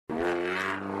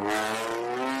What's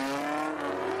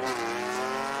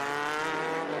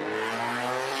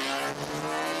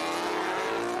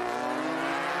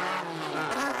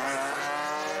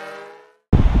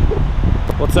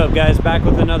up guys, back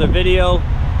with another video.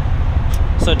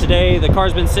 So today the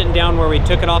car's been sitting down where we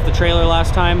took it off the trailer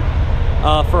last time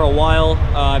for a while.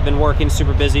 I've been working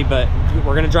super busy, but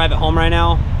we're gonna drive it home right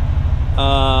now.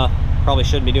 Probably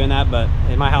shouldn't be doing that, but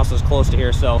my house is close to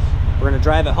here, so we're gonna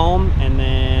drive it home, and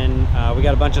then we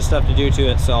got a bunch of stuff to do to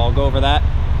it, so I'll go over that.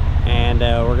 And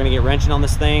we're gonna get wrenching on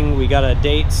this thing. We got a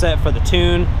date set for the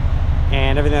tune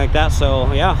and everything like that,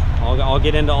 so yeah, I'll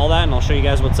get into all that and I'll show you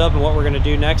guys what's up and what we're gonna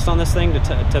do next on this thing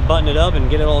to button it up and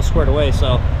get it all squared away.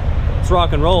 So let's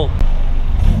rock and roll.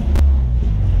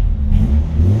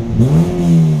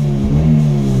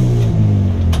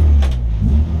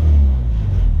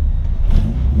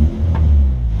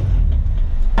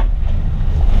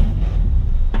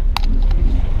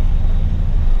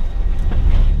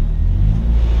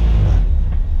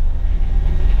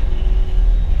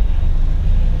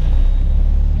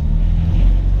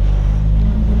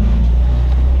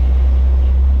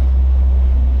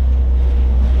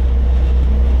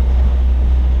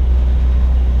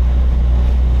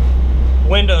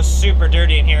 Window's super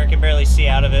dirty in here. I can barely see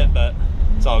out of it, but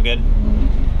it's all good.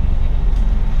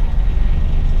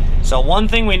 So one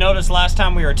thing we noticed last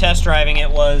time we were test driving it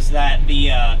was that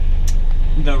the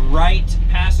right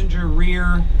passenger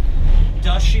rear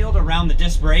dust shield around the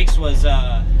disc brakes was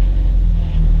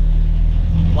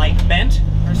like bent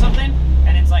or something,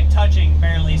 and it's like touching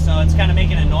barely, so it's kind of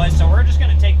making a noise. So we're just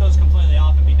going to take those completely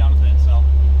off and be done with it. So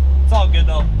it's all good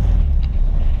though.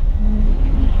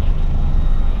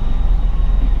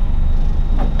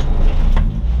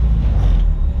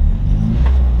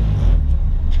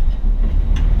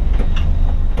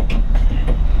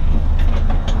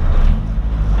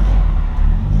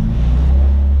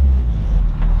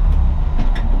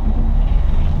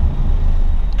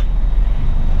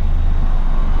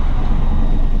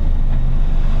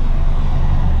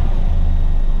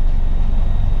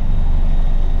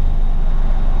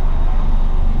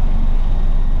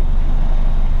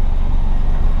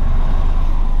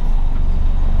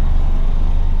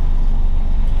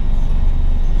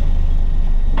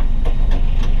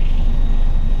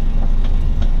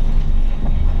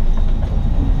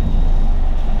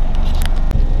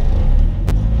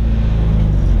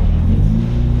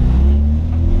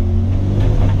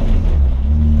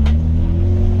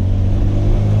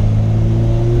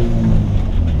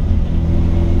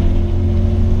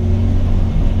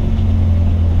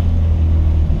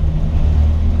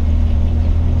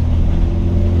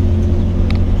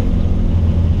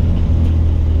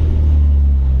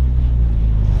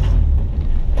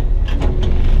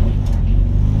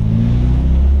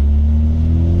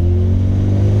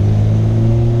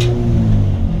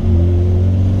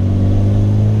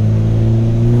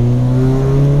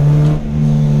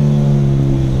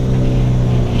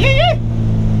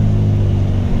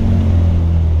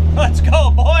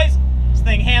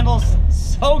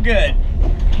 So good.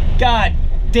 God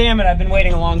damn it, I've been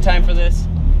waiting a long time for this.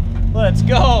 Let's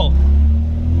go.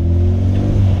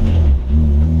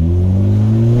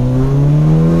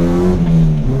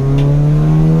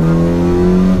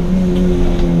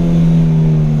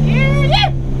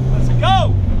 Yeah. Let's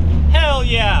go. Hell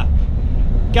yeah.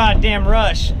 Goddamn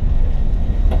rush.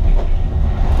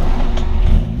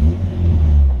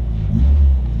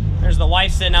 There's the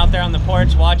wife sitting out there on the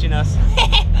porch watching us.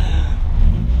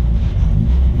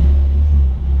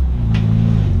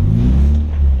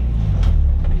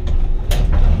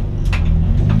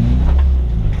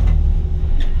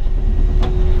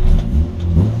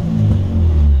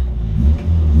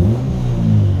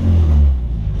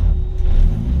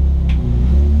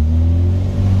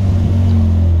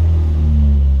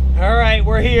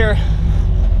 We're here.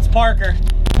 It's Parker.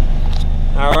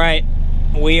 All right,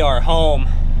 we are home.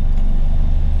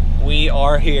 We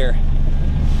are here.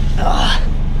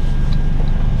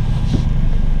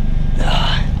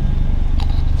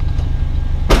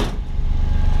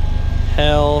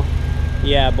 Hell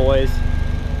yeah, boys.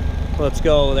 Let's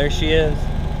go. There she is.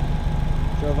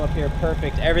 Drove up here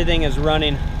perfect. Everything is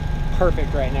running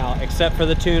perfect right now, except for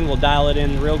the tune. We'll dial it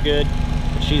in real good,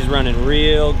 but she's running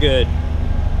real good.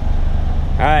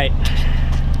 All right,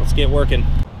 let's get working.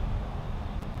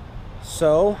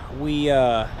 So we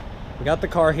got the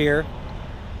car here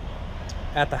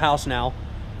at the house now,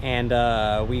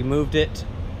 and we moved it.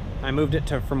 I moved it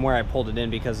from where I pulled it in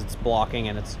because it's blocking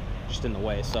and it's just in the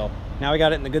way. So now we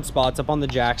got it in the good spots up on the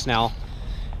jacks now,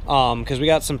 because we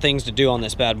got some things to do on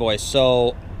this bad boy.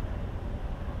 So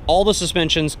all the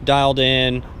suspension's dialed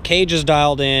in, cage is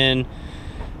dialed in,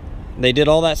 They did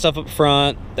all that stuff up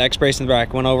front, the X brace in the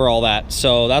back, went over all that.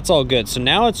 So that's all good. So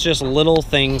now it's just little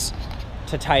things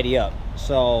to tidy up.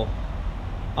 So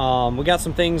we got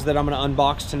some things that I'm gonna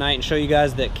unbox tonight and show you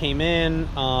guys that came in.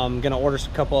 I'm gonna order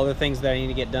a couple other things that I need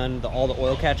to get done, all the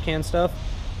oil catch can stuff.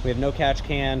 We have no catch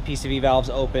can, PCV valves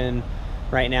open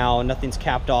right now, nothing's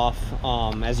capped off.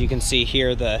 As you can see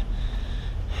here, the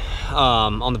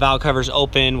on the valve covers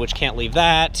open, which can't leave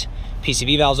that.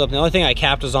 PCV valves open. The only thing I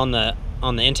capped was on the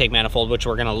intake manifold, which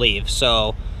we're gonna leave.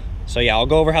 So yeah, I'll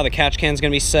go over how the catch can is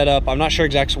gonna be set up. I'm not sure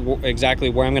exactly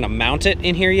where I'm gonna mount it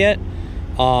in here yet.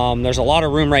 There's a lot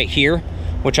of room right here,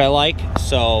 which I like.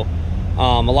 So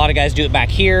a lot of guys do it back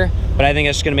here, but I think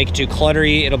it's just gonna make it too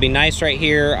cluttery. It'll be nice right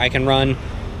here. I can run,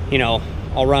 you know,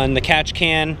 I'll run the catch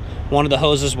can. One of the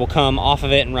hoses will come off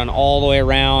of it and run all the way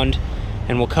around,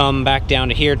 and will come back down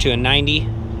to here to a 90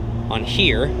 on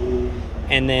here.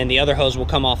 And then the other hose will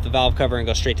come off the valve cover and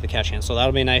go straight to the catch can. So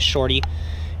that'll be a nice shorty,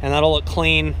 and that'll look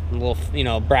clean. A little, you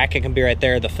know, bracket can be right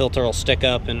there. The filter will stick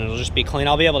up and it'll just be clean.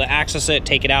 I'll be able to access it,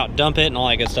 take it out, dump it, and all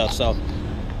that good stuff. So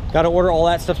got to order all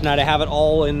that stuff tonight. I have it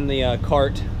all in the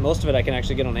cart. Most of it I can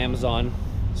actually get on Amazon.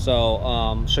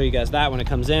 So show you guys that when it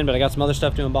comes in, but I got some other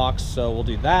stuff to unbox, so we'll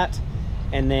do that.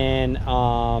 And then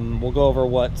we'll go over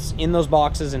what's in those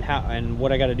boxes and how and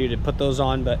what I got to do to put those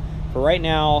on. But for right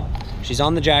now, she's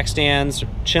on the jack stands,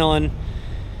 chilling,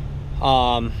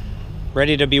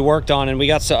 ready to be worked on. And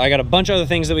I got a bunch of other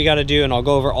things that we got to do, and I'll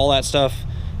go over all that stuff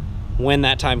when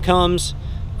that time comes.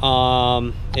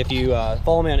 If you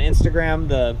follow me on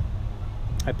Instagram,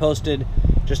 I posted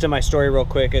just in my story real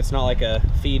quick. It's not like a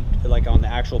feed like on the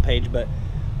actual page, but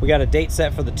we got a date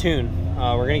set for the tune.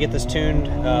 We're gonna get this tuned.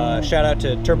 Shout out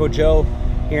to Turbo Joe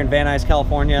here in Van Nuys,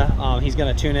 California. He's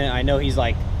gonna tune it. I know he's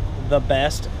like the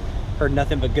best. Heard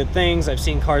nothing but good things. I've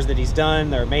seen cars that he's done.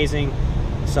 They're amazing.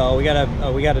 So we got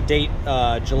a date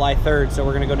July 3rd. So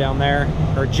we're gonna go down there,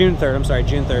 or June 3rd. I'm sorry,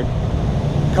 June 3rd.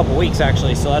 A couple weeks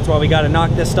actually. So that's why we got to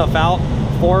knock this stuff out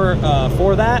for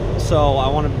that. So I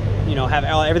want to, you know, have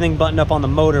everything buttoned up on the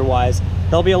motor wise.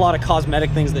 There'll be a lot of cosmetic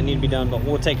things that need to be done, but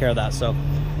we'll take care of that. So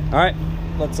all right,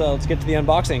 let's get to the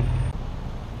unboxing.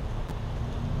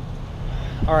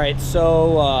 All right,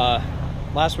 so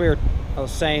last I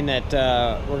was saying that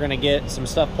we're gonna get some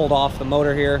stuff pulled off the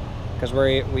motor here, because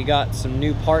we got some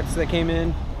new parts that came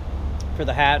in for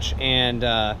the hatch, and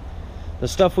the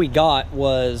stuff we got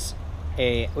was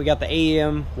we got the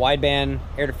AEM Wideband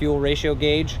Air to Fuel ratio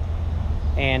gauge,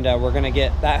 and we're gonna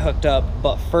get that hooked up.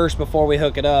 But first, before we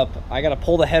hook it up, I gotta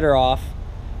pull the header off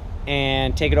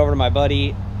and take it over to my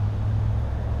buddy.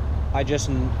 I just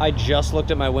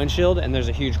looked at my windshield and there's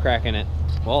a huge crack in it.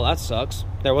 Well, that sucks.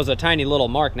 There was a tiny little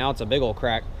mark, now it's a big old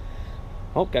crack.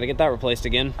 Oh, gotta get that replaced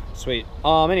again. Sweet.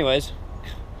 Anyways,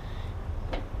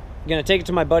 I'm gonna take it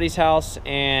to my buddy's house,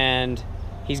 and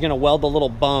he's gonna weld the little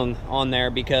bung on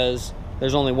there, because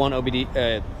there's only one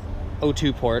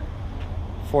O2 port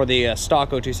for the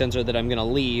stock O2 sensor that I'm gonna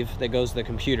leave that goes to the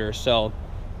computer. So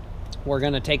we're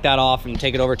gonna take that off and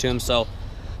take it over to him. So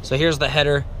here's the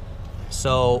header.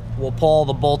 So we'll pull all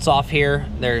the bolts off here.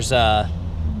 There's 2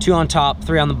 on top,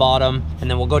 3 on the bottom,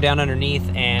 and then we'll go down underneath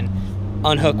and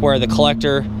unhook where the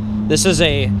collector. This is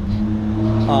a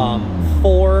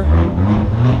 4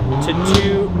 to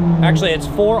 2. Actually, it's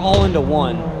 4 all into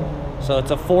 1. So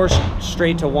it's a 4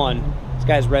 straight to 1. This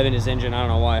guy's revving his engine. I don't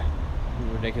know why.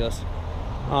 Ridiculous.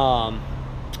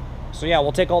 So yeah,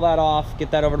 we'll take all that off,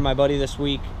 get that over to my buddy this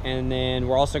week, and then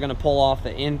we're also going to pull off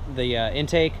the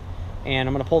intake. And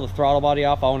I'm going to pull the throttle body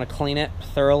off. I want to clean it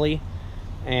thoroughly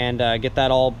and get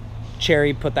that all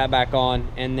cherry, put that back on.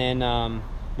 And then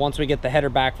once we get the header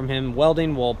back from him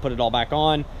welding, we'll put it all back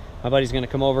on. My buddy's going to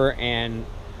come over and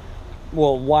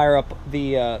we'll wire up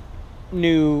the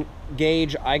new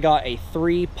gauge. I got a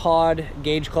 3-pod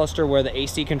gauge cluster where the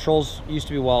AC controls used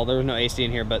to be. Well, there was no AC in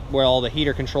here, but where all the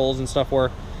heater controls and stuff were,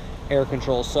 air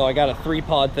controls. So I got a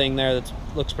 3-pod thing there that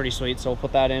looks pretty sweet. So we'll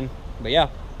put that in. But yeah, all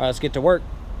right, let's get to work.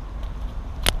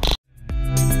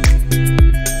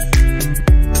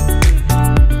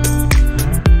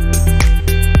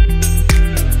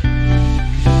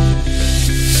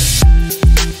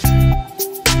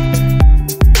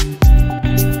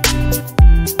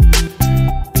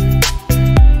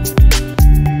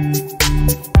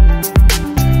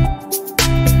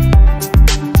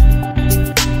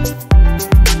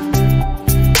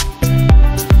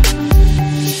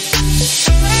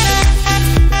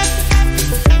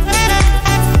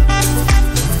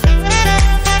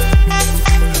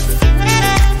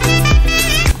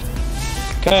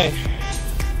 Okay,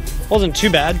 wasn't too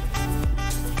bad.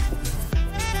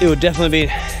 It would definitely be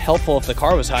helpful if the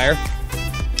car was higher,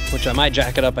 which I might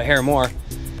jack it up a hair more.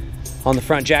 on the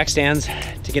front jack stands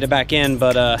to get it back in,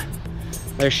 but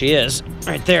there she is,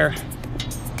 right there.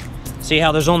 See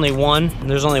how there's only one?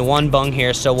 There's only one bung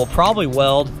here, so we'll probably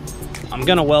weld. I'm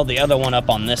gonna weld the other one up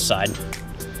on this side.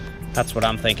 That's what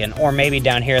I'm thinking. Or maybe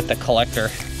down here at the collector.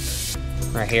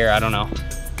 Right here, I don't know.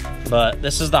 But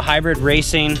this is the hybrid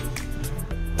racing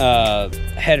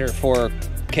header for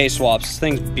K-swaps. This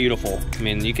thing's beautiful. I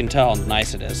mean, you can tell how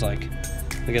nice it is. Like,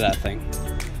 look at that thing.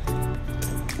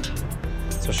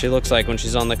 That's what she looks like when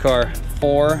she's on the car.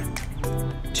 4,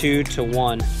 2 to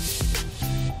 1.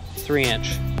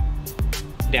 3-inch.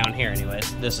 Down here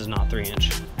anyways. This is not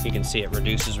 3-inch. You can see it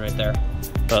reduces right there.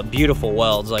 But beautiful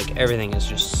welds, like everything is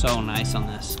just so nice on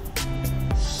this.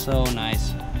 So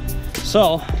nice.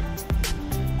 So,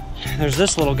 there's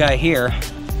this little guy here.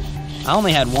 I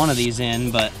only had one of these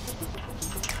in, but I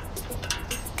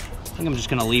think I'm just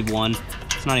gonna leave one.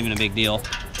 It's not even a big deal.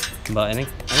 But I think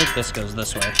this goes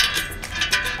this way.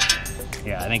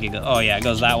 Yeah, I think it goes, oh yeah, it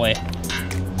goes that way.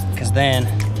 Because then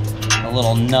the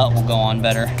little nut will go on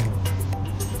better.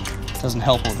 Doesn't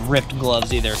help with ripped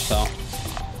gloves either, so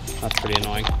that's pretty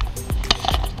annoying.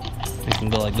 You can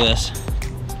go like this.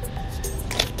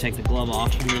 Take the glove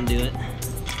off and then do it.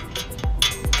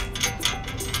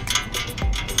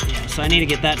 Yeah, so I need to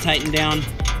get that tightened down.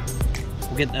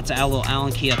 We'll get, that's a little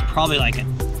Allen key. That's probably like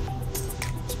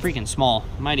it's freaking small.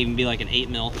 It might even be like an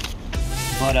 8mm.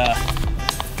 But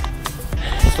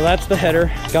so that's the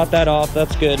header. Got that off,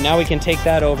 that's good. Now we can take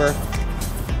that over.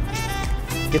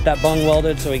 Get that bung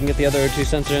welded so we can get the other O2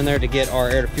 sensor in there to get our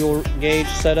air to fuel gauge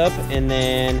set up, and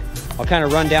then I'll kind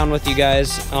of run down with you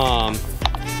guys.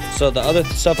 So the other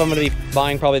stuff I'm going to be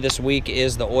buying probably this week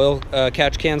is the oil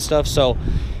catch can stuff. So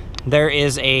there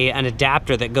is an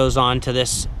adapter that goes on to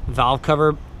this valve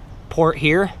cover port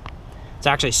here. It's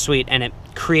actually sweet, and it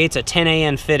creates a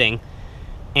 10AN fitting,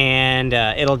 and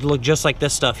it'll look just like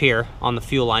this stuff here on the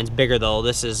fuel lines. Bigger though.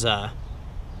 This is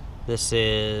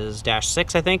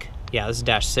 -6, I think. Yeah, this is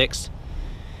 -6.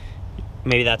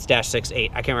 Maybe that's -6,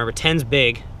 8. I can't remember. 10's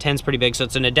big. 10's pretty big. So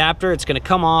it's an adapter. It's going to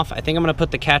come off. I think I'm going to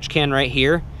put the catch can right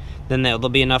here. Then there'll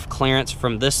be enough clearance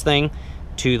from this thing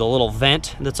to the little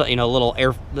vent. That's, you know, a little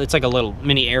air. It's like a little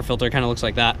mini air filter. Kind of looks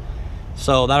like that.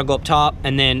 So that'll go up top,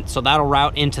 and then so that'll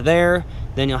route into there.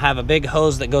 Then you'll have a big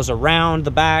hose that goes around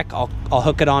the back. I'll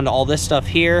hook it onto all this stuff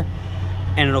here,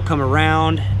 and it'll come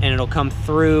around and it'll come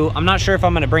through. I'm not sure if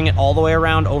I'm going to bring it all the way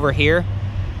around over here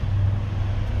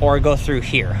or go through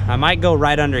here. I might go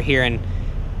right under here and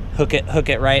hook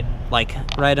it right, like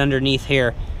right underneath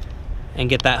here, and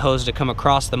get that hose to come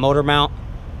across the motor mount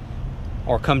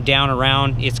or come down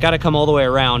around. It's got to come all the way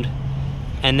around,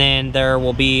 and then there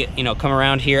will be, you know, come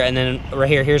around here, and then right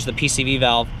here, here's the PCV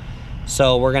valve.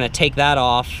 So we're gonna take that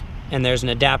off, and there's an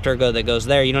adapter that goes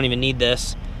there. You don't even need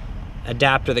this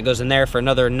adapter that goes in there for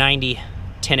another 90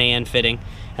 10AN fitting,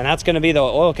 and that's gonna be the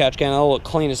oil catch can. It'll look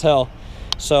clean as hell.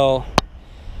 So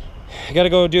I gotta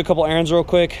go do a couple errands real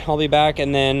quick. I'll be back,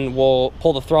 and then we'll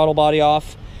pull the throttle body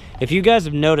off. If you guys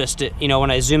have noticed it, you know,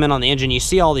 when I zoom in on the engine, you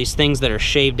see all these things that are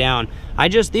shaved down.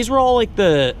 These were all like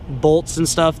the bolts and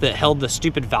stuff that held the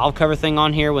stupid valve cover thing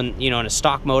on here when, you know, in a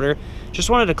stock motor. Just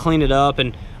wanted to clean it up,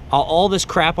 and all this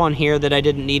crap on here that I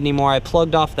didn't need anymore, I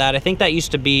plugged off that. I think that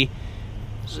used to be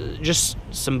just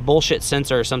some bullshit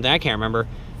sensor or something. I can't remember.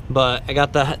 But I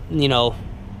got the, you know,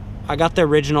 I got the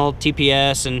original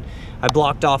TPS, and I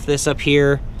blocked off this up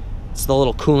here. It's the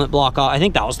little coolant block off. I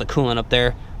think that was the coolant up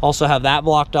there. Also have that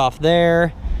blocked off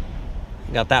there.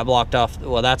 Got that blocked off.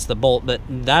 Well, that's the bolt, but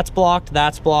that's blocked,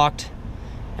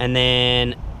 and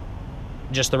then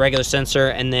just the regular sensor,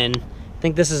 and then I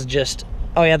think this is just,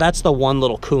 oh yeah, that's the one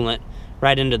little coolant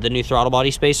right into the new throttle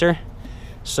body spacer.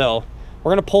 So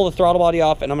we're gonna pull the throttle body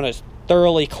off, and I'm gonna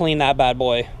thoroughly clean that bad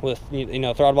boy with, you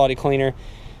know, throttle body cleaner,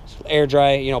 air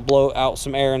dry, you know, blow out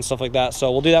some air and stuff like that.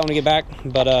 So we'll do that when we get back,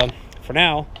 but for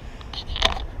now,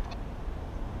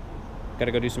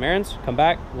 gotta go do some errands, come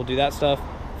back, we'll do that stuff,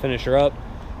 finish her up,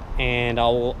 and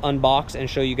I'll unbox and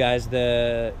show you guys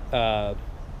the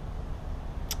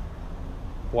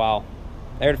wow,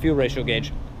 air to fuel ratio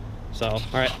gauge. So all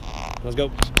right, let's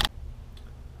go.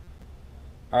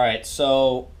 All right,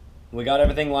 so we got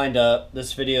everything lined up.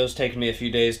 This video's taken me a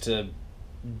few days to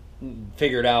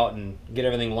figure it out and get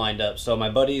everything lined up. So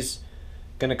my buddy's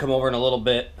gonna come over in a little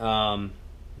bit. I'm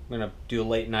gonna do a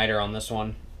late nighter on this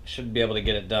one. Should be able to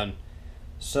get it done.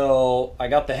 So I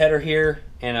got the header here,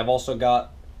 and I've also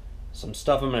got some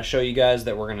stuff I'm going to show you guys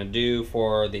that we're going to do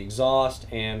for the exhaust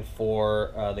and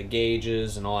for the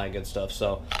gauges and all that good stuff.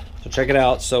 So check it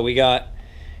out. So we got,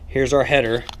 here's our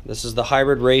header. This is the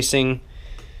hybrid racing.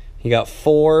 You got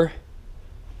 4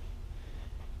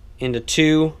 into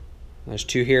 2. There's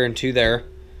 2 here and 2 there,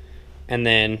 and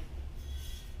then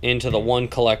into the 1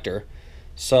 collector.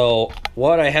 So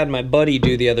what I had my buddy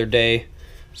do the other day,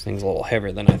 this thing's a little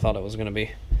heavier than I thought it was going to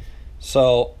be.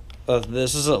 So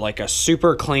this is like a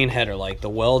super clean header. Like the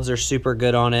welds are super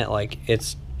good on it. Like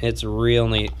it's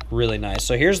really nice.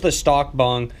 So here's the stock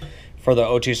bung for the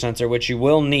O2 sensor, which you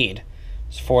will need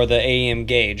for the AEM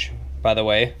gauge. By the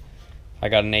way, I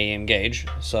got an AEM gauge,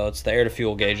 so it's the air to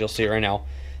fuel gauge. You'll see it right now.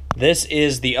 This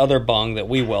is the other bung that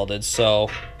we welded. So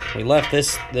we left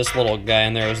this little guy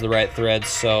in there. It was the right threads.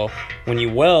 So when you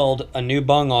weld a new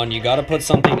bung on, you got to put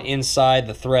something inside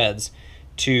the threads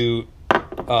to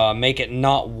make it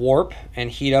not warp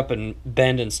and heat up and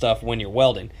bend and stuff when you're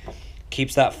welding.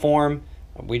 Keeps that form.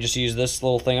 We just use this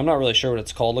little thing. I'm not really sure what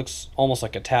it's called. Looks almost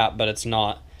like a tap, but it's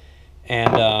not.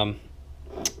 And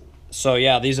so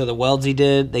yeah, these are the welds he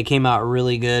did. They came out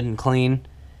really good and clean.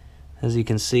 As you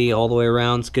can see, all the way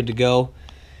around, it's good to go.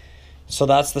 So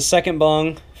that's the second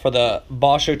bung for the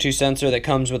Bosch O2 sensor that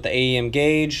comes with the AEM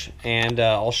gauge. And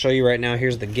I'll show you right now.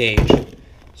 Here's the gauge.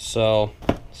 So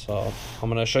I'm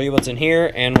going to show you what's in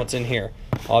here and what's in here.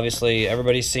 Obviously,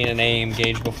 everybody's seen an AEM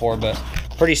gauge before, but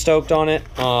pretty stoked on it.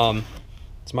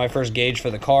 It's my first gauge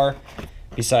for the car,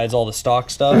 besides all the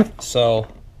stock stuff. So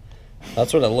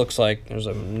that's what it looks like. There's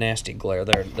a nasty glare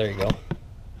there. There you go.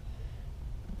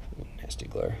 Nasty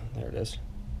glare. There it is.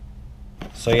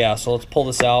 So yeah, so let's pull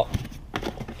this out.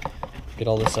 Get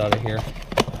all this out of here.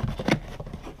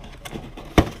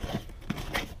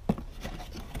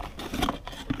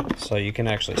 So you can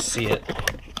actually see it.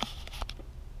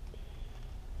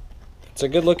 It's a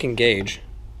good looking gauge.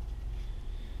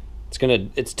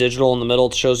 It's digital in the middle.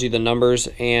 It shows you the numbers,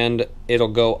 and it'll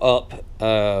go up,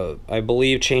 I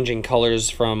believe, changing colors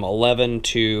from 11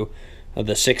 to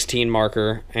the 16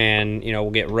 marker, and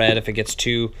we'll get red if it gets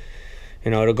too,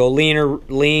 it'll go lean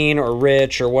or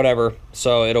rich or whatever.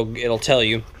 So it'll tell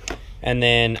you. And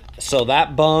then so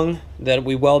that bung that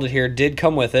we welded here did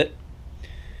come with it.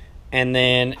 And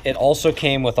then it also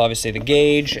came with obviously the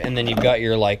gauge, and then you've got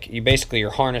your basically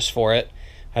your harness for it.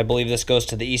 I believe this goes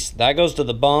to that goes to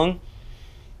the bung,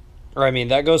 or I mean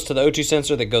that goes to the O2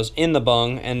 sensor that goes in the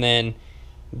bung, and then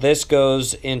this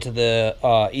goes into the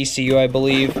ECU, I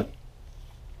believe.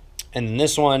 And then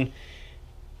this one,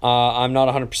 I'm not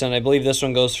 100%. I believe this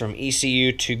one goes from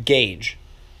ECU to gauge,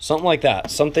 something like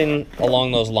that, something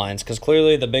along those lines. Because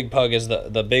clearly the big plug is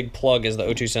the big plug is the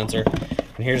O2 sensor.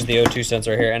 And here's the O2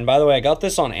 sensor here. And by the way, I got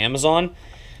this on Amazon.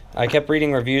 I kept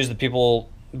reading reviews that people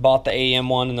bought the AEM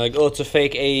one and they're like, oh, it's a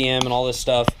fake AEM and all this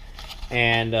stuff.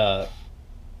 And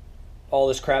all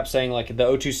this crap saying like the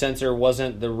O2 sensor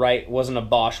wasn't a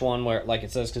Bosch one where like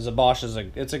it says, because a Bosch is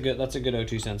that's a good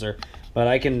O2 sensor. But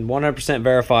I can 100%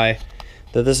 verify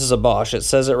that this is a Bosch. It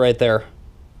says it right there,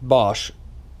 Bosch.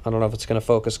 I don't know if it's going to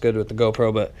focus good with the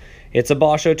GoPro, but it's a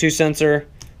Bosch O2 sensor,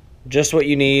 just what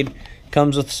you need.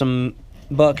 Comes with some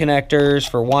butt connectors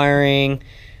for wiring,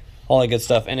 all that good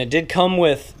stuff. And it did come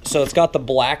with, so it's got the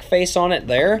black face on it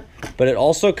there, but it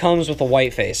also comes with a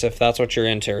white face if that's what you're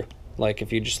into. Like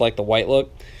if you just like the white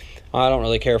look. I don't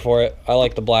really care for it. I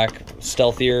like the black,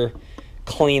 stealthier,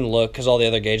 clean look, because all the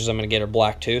other gauges I'm going to get are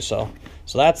black too. So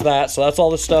that's that. So that's all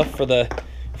the stuff for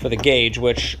the gauge,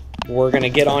 which we're going to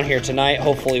get on here tonight,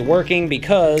 hopefully working,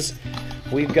 because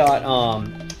we've got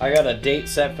I got a date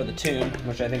set for the tune,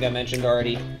 which I think I mentioned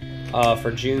already,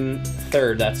 for June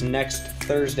 3rd. That's next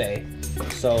Thursday.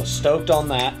 So stoked on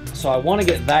that. So I want to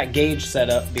get that gauge set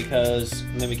up, because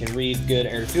then we can read good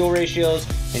air to fuel ratios,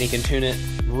 and he can tune it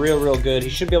real good. He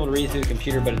should be able to read through the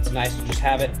computer, but it's nice to just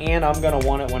have it. And I'm gonna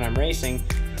want it when I'm racing,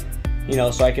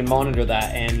 so I can monitor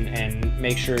that and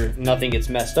make sure nothing gets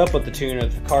messed up with the tune. Or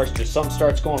if the car just something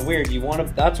starts going weird,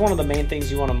 that's one of the main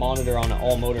things you want to monitor on an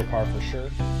all motor car for sure.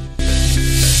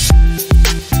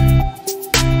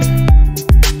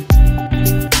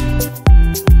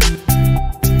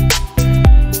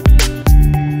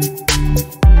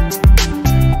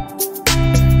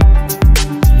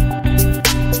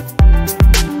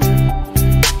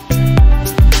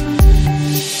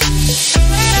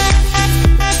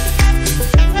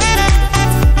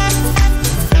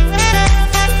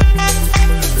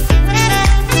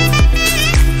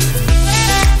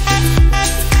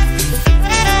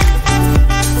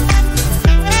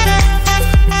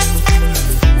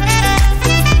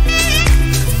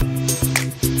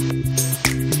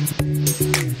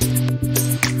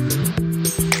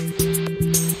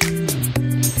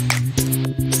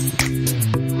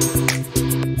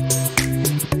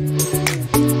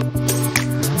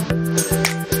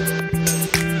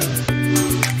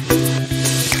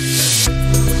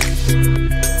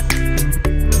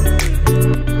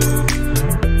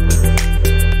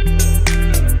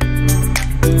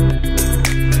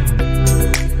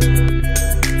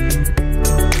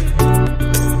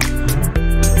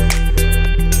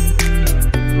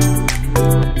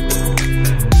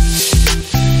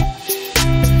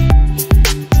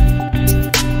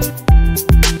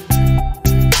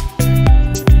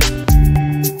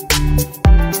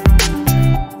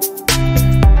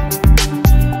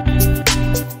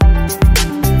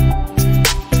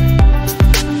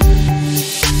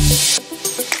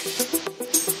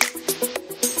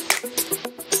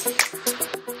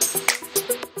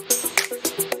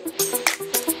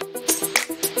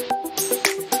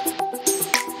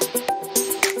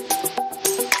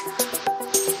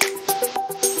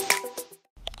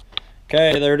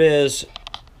 Okay, there it is.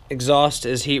 Exhaust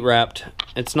is heat wrapped.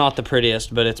 It's not the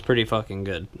prettiest, but it's pretty fucking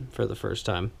good for the first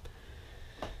time.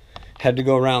 Had to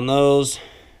go around those.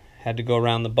 Had to go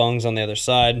around the bungs on the other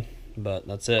side, but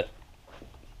that's it.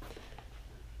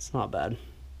 It's not bad.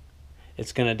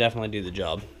 It's gonna definitely do the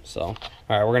job. So, all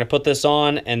right, we're gonna put this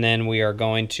on, and then we are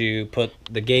going to put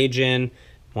the gauge in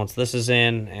once this is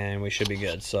in, and we should be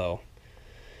good. So,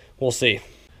 we'll see.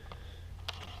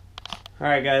 All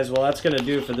right, guys. Well, that's gonna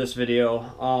do it for this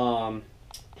video.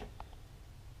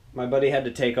 My buddy had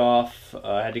to take off.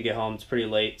 Had to get home. It's pretty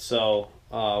late, so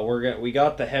we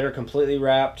got the header completely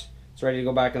wrapped. It's ready to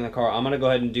go back in the car. I'm gonna go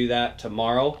ahead and do that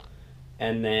tomorrow,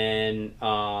 and then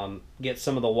get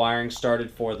some of the wiring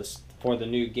started for the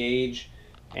new gauge.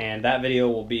 And that video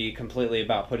will be completely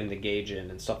about putting the gauge in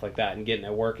and stuff like that, and getting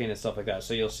it working and stuff like that.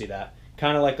 So you'll see that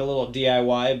kind of like a little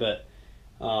DIY, but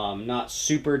not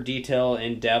super detail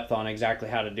in depth on exactly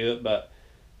how to do it. But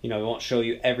you know, we won't show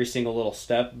you every single little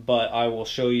step, but I will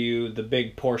show you the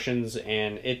big portions,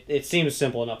 and it seems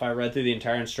simple enough. I read through the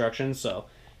entire instructions, so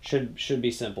should be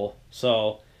simple.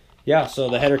 So yeah, so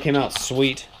the header came out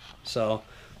sweet. So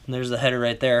there's the header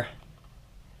right there.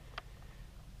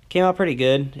 Came out pretty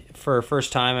good for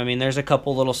first time. I mean, there's a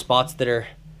couple little spots that are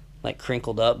like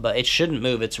crinkled up, but it shouldn't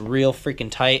move. It's real freaking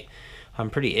tight. I'm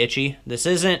pretty itchy. This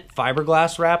isn't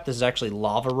fiberglass wrap. This is actually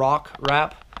lava rock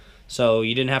wrap. So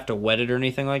you didn't have to wet it or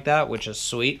anything like that, which is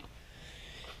sweet.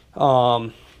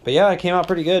 But yeah, it came out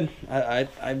pretty good.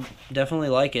 I definitely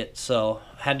like it. So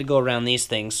I had to go around these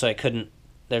things, so I couldn't.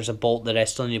 There's a bolt that I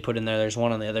still need to put in there. There's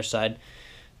one on the other side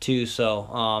too. So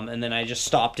and then I just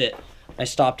stopped it. I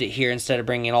stopped it here instead of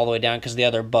bringing it all the way down because the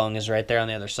other bung is right there on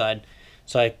the other side.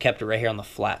 So I kept it right here on the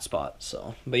flat spot.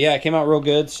 So, but yeah, it came out real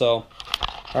good. So,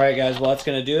 all right, guys. Well, that's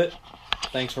gonna do it.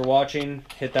 Thanks for watching.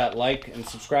 Hit that like and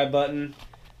subscribe button.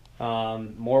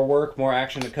 More work, more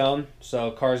action to come.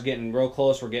 So car's getting real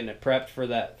close. We're getting it prepped for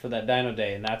that dyno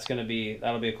day, and that'll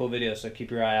be a cool video. So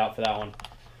keep your eye out for that one.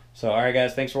 So all right,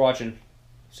 guys, thanks for watching.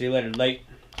 See you later. Late.